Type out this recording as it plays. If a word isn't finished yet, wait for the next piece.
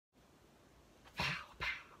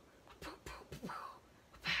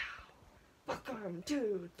Welcome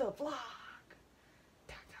to the vlog.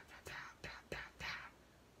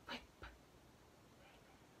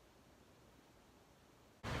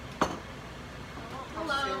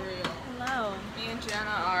 Hello. Hello. Me and Jana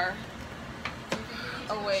are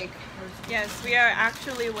awake. Yes, we are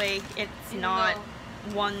actually awake. It's not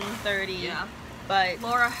 1:30. Yeah. But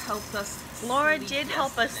Laura helped us. Laura did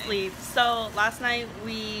help us sleep. So last night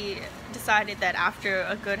we decided that after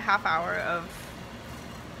a good half hour of,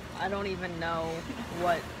 I don't even know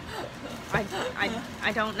what,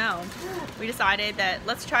 I don't know. We decided that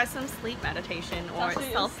let's try some sleep meditation or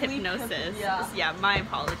self-hypnosis. Yeah, my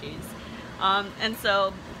apologies. And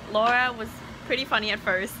so Laura was pretty funny at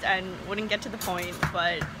first and wouldn't get to the point,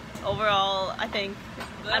 but overall I think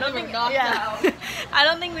I don't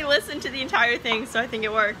think we listened to the entire thing, so I think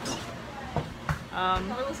it worked.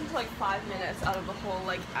 Probably listened to like 5 minutes out of the whole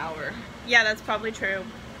like hour. Yeah, that's probably true.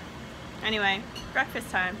 Anyway,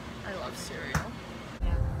 breakfast time. I love cereal.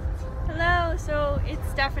 Hello, so it's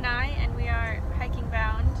Steph and I, and we are hiking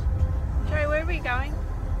bound. Joy, where are we going?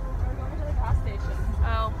 We're going to the gas station.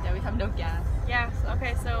 Oh. Yeah, we have no gas. Yeah,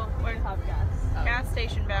 okay, so we're have gas. gas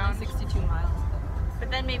station bound. 62 miles.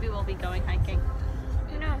 But then maybe we'll be going hiking.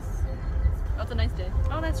 Who knows? Oh, it's a nice day.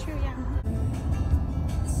 Oh, that's true, yeah.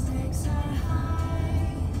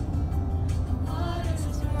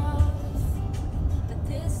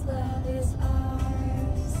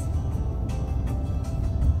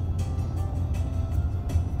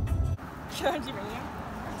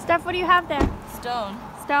 Steph, what do you have there? Stone.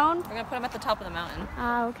 Stone? We're gonna put them at the top of the mountain.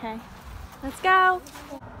 Oh, okay. Let's go.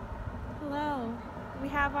 Hello. We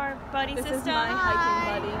have our buddy system. This is my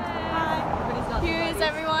hiking buddy. Hi. Here is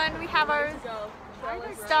everyone. We have our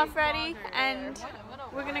stuff ready, and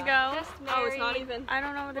we're gonna go. Oh, it's not even. I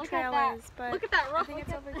don't know where the trail is, but Look at that rock. I think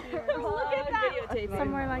it's over here. Look at that.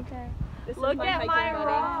 Somewhere like that. Look at my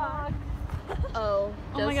rock. Oh,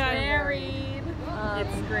 Oh my god. married.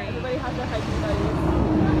 It's great. Everybody has their hiking buddies.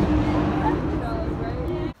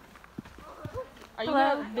 Are you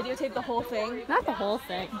gonna videotape the whole thing? Not the whole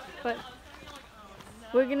thing, but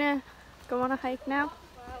we're gonna go on a hike now.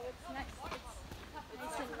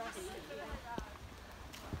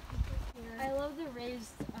 I love the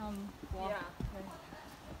raised walk. Yeah.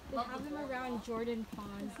 They have them around Jordan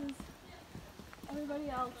Pond. Everybody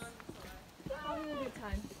else having a good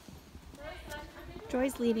time.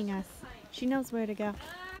 Joy's leading us. She knows where to go.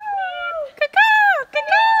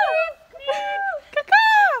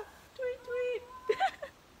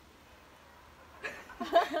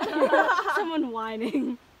 Someone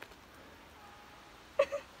whining.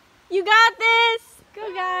 You got this!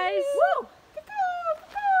 Go guys! Woo!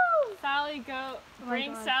 Sally, go.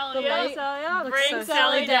 Bring God. Sally The up. light- Sally up. Bring Looks so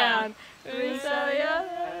Sally Sally down. Bring Sally up.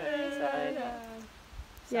 Bring Sally down.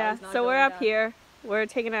 Yeah, Sally's not so we're going up down. here. We're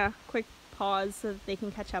taking a quick pause so that they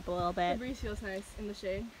can catch up a little The bit. breeze feels nice in the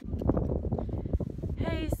shade.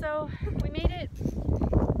 Hey, so we made it,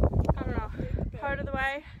 I don't know, part of the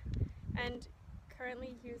way, and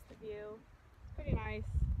currently here's the view. Pretty nice.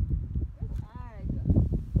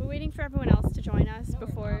 We're waiting for everyone else to join us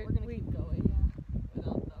before we're gonna keep going.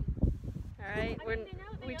 Without them. Alright,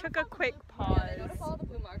 we took a quick Yeah, pause. they know to follow the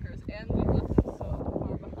blue markers, and we left them so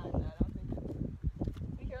far behind that I don't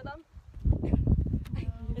think. We hear them?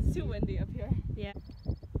 It's too windy up here.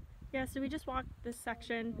 Yeah, so we just walked this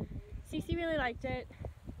section. Cece really liked it.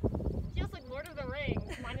 Feels like Lord of the Rings,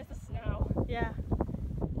 minus the snow. Yeah.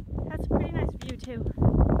 That's a pretty nice view too.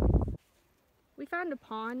 We found a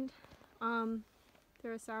pond.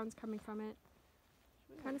 There are sounds coming from it.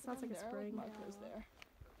 Kind of sounds like a spring. Markers there.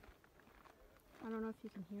 I don't know if you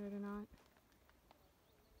can hear it or not.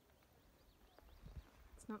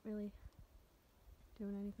 It's not really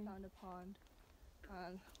doing anything. Found a pond.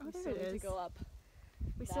 Oh, We there still it need to is. go up.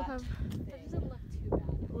 We still have That doesn't look too bad.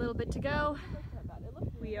 a little bit to go.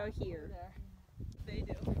 We are here. They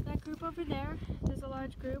do. That group over there, there's a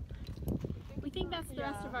large group. We think that's the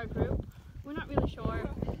rest of our group. We're not really sure.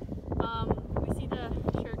 We see the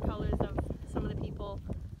shirt colors of some of the people.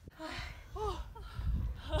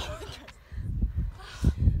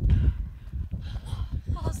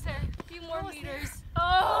 Almost there. A few more meters.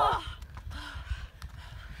 Oh!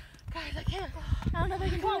 Guys, I can't. I don't know if I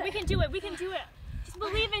can do it. We can do it. We can do it. Just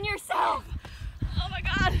believe in yourself. Oh my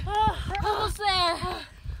god! We're almost there.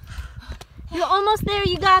 You're almost there,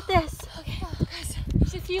 you got this! Okay, guys.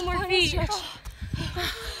 Just a few more feet. Jana!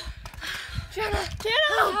 Here,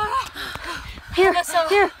 here. Here! It's a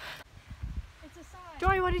sign.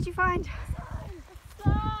 Joy, what did you find? It's a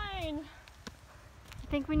sign. I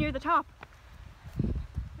think we're near the top.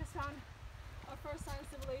 This found our first sign of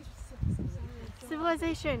civilization.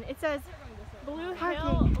 Civilization. It says Blue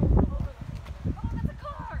Hill. Oh,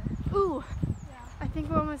 Ooh, I think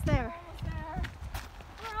we're almost there.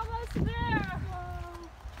 We're almost there.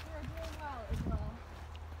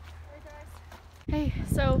 Hey,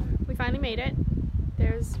 so we finally made it.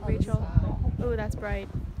 There's Rachel. Oh, that's bright.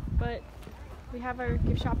 But we have our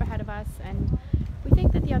gift shop ahead of us, and we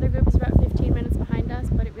think that the other group is about 15 minutes behind us,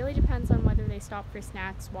 but it really depends on whether they stop for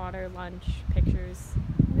snacks, water, lunch, pictures,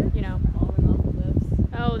 you know.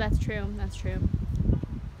 Oh, that's true. That's true.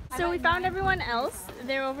 So we found everyone else.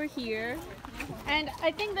 They're over here. And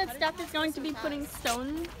I think that Steph is going to be putting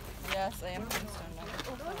stone. Yes, I am putting stone down.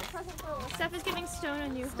 Steph is giving stone a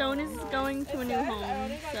new home. Stone is going to a new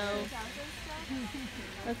home, so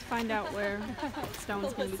let's find out where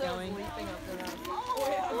Stone's going to be going.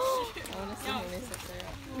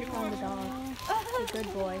 We found the dog. A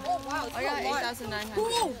good boy. I got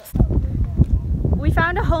 8,900. We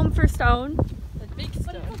found a home for Stone. The big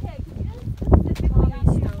stone.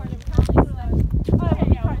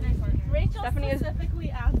 Stephanie is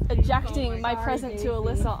ejecting my present to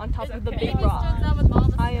Alyssa on top of the big rock.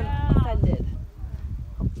 I am offended.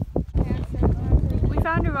 We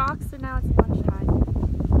found a rock, so now it's lunchtime.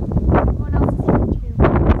 Everyone else is here too.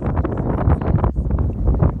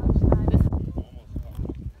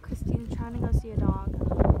 Christine's trying to go see a dog.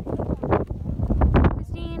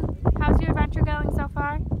 Christine, how's your adventure going so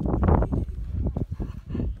far?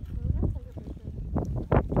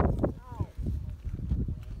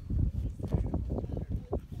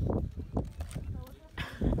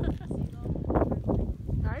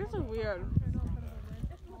 That is weird.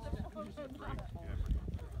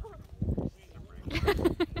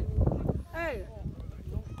 Hey.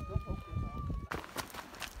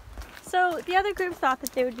 So the other group thought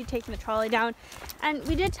that they would be taking the trolley down, and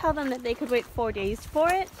we did tell them that they could wait 4 days for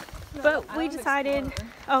it, but we decided,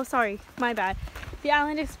 oh sorry, my bad, the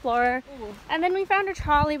Island Explorer, and then we found a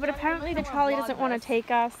trolley, but apparently the trolley doesn't want to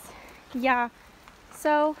take us. Yeah,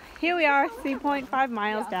 so here we are, 3.5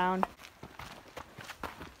 miles down.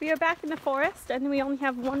 We are back in the forest, and we only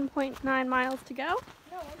have 1.9 miles to go.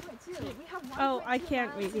 Oh, I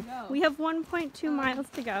can't read. We have 1.2 miles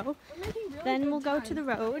to go. Then we'll go to the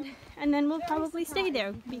road, and then we'll probably stay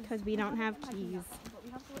there because we don't have keys.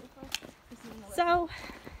 So,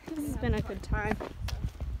 this has been a good time.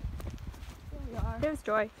 There's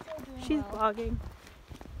Joy. She's vlogging.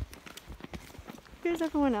 Here's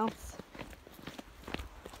everyone else.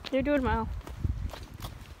 They're doing well.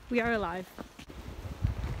 We are alive.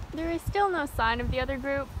 There is still no sign of the other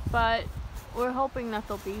group, but we're hoping that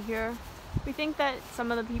they'll be here. We think that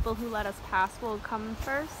some of the people who let us pass will come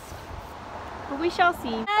first, but we shall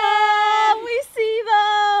see. Ah, we see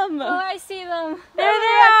them! Oh, I see them. There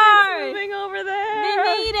they are! Moving over there! They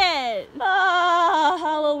made it! Ah,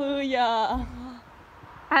 hallelujah!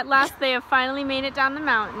 At last they have finally made it down the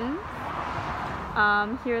mountain.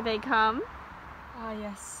 Here they come. Ah,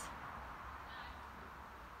 yes.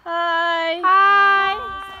 Hi! Hi!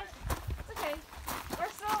 It's okay. We're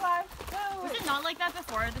still alive. Was it not like that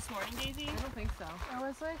before this morning, Daisy? I don't think so. It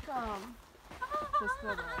was like, just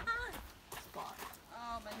the spot.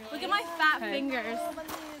 Look at my fat fingers.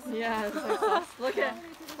 Yeah, it's like sauce. Look at.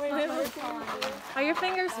 Wait, Are your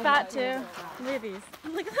fingers fat too? Look at these.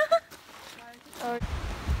 Look at that. Oh.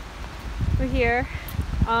 We're here.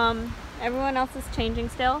 Everyone else is changing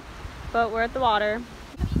still, but we're at the water.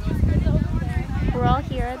 We're all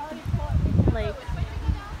here at the lake.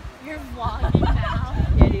 You're vlogging now.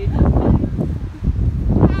 Yeah, dude.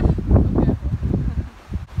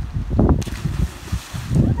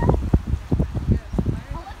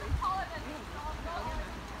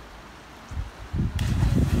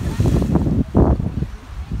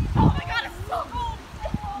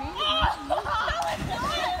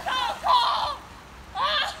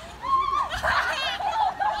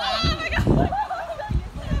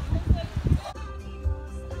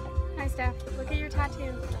 Hi, Steph. Look at your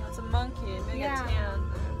tattoo. It's a monkey. Maybe Yeah. a tan.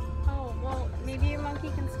 Oh, well, maybe your monkey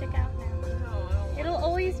can stick out now. No, I don't want It'll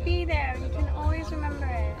always be there. You can always remember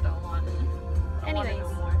it. I don't want it. I want it Anyways,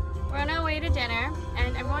 no more. we're on our way to dinner,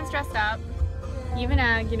 and everyone's dressed up. Even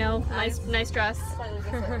Ag, you know, nice dress.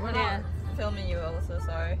 We're not filming you, Alyssa,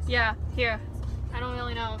 sorry. Yeah, here. I don't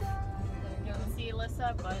really know if you can see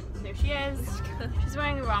Alyssa, but there she is. She's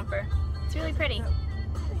wearing a romper. It's really pretty. So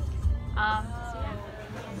yeah.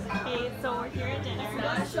 Okay, so we're here at dinner.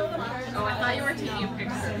 Oh, I thought you were taking a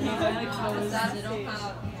picture.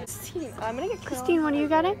 I'm gonna get Christine, what are you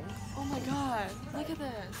getting? Oh my god, look at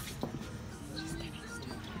this.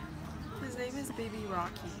 His name is Baby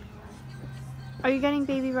Rocky. Are you getting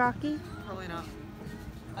Baby Rocky? Probably not.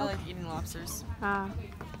 I like eating lobsters.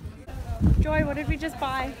 Joy, what did we just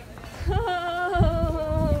buy?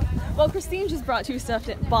 Well, Well, Christine just bought two stuffed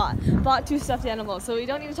animals, so we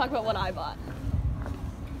don't need to talk about what I bought.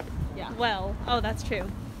 Yeah. Well, oh, that's true.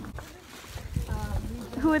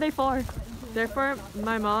 Who are they for? They're for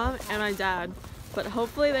my mom and my dad, but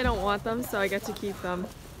hopefully they don't want them, so I get to keep them.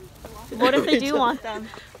 What if they do want them?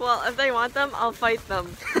 Well, if they want them, I'll fight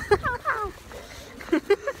them.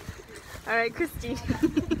 Alright, Christine.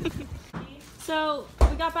 So,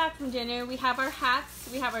 we got back from dinner. We have our hats,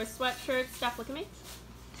 we have our sweatshirts. Steph, look at me.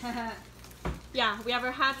 Yeah, we have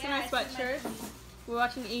our hats and our sweatshirts. We're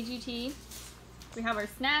watching AGT. We have our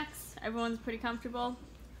snacks. Everyone's pretty comfortable.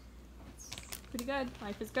 It's pretty good.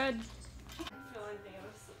 Life is good.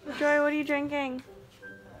 Joy, what are you drinking?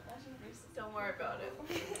 Don't worry about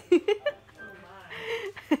it.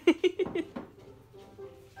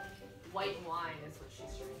 White wine is what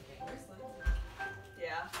she's drinking.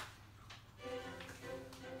 Yeah.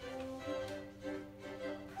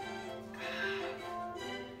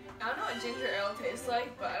 I don't know what ginger ale tastes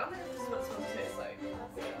like, but I don't think this is what it's supposed to taste like.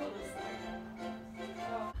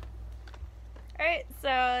 Alright, so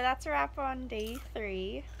that's a wrap on day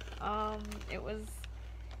 3. It was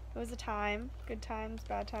a time. Good times,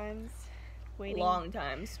 bad times. Long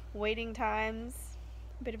times. Waiting times.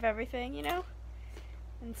 A bit of everything, you know?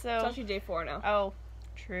 And so It's actually day 4 now. oh,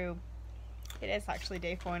 true. It is actually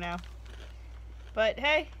day 4 now. But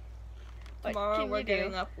hey, what Tomorrow can we're you do?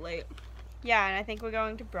 getting up late. Yeah, and I think we're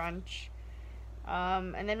going to brunch.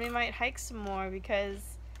 And then we might hike some more because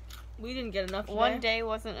We didn't get enough today. one day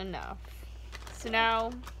wasn't enough. So now,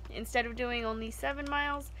 instead of doing only 7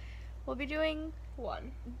 miles, we'll be doing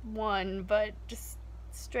 1, but just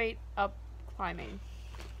straight up climbing.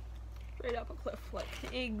 Straight up a cliff, like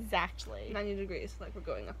Exactly. 90 degrees, like we're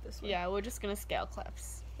going up this way. Yeah, we're just gonna scale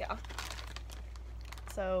cliffs. Yeah.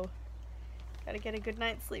 So, gotta get a good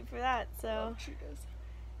night's sleep for that, so. She does.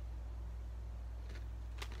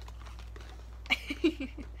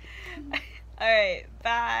 Alright,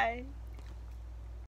 bye.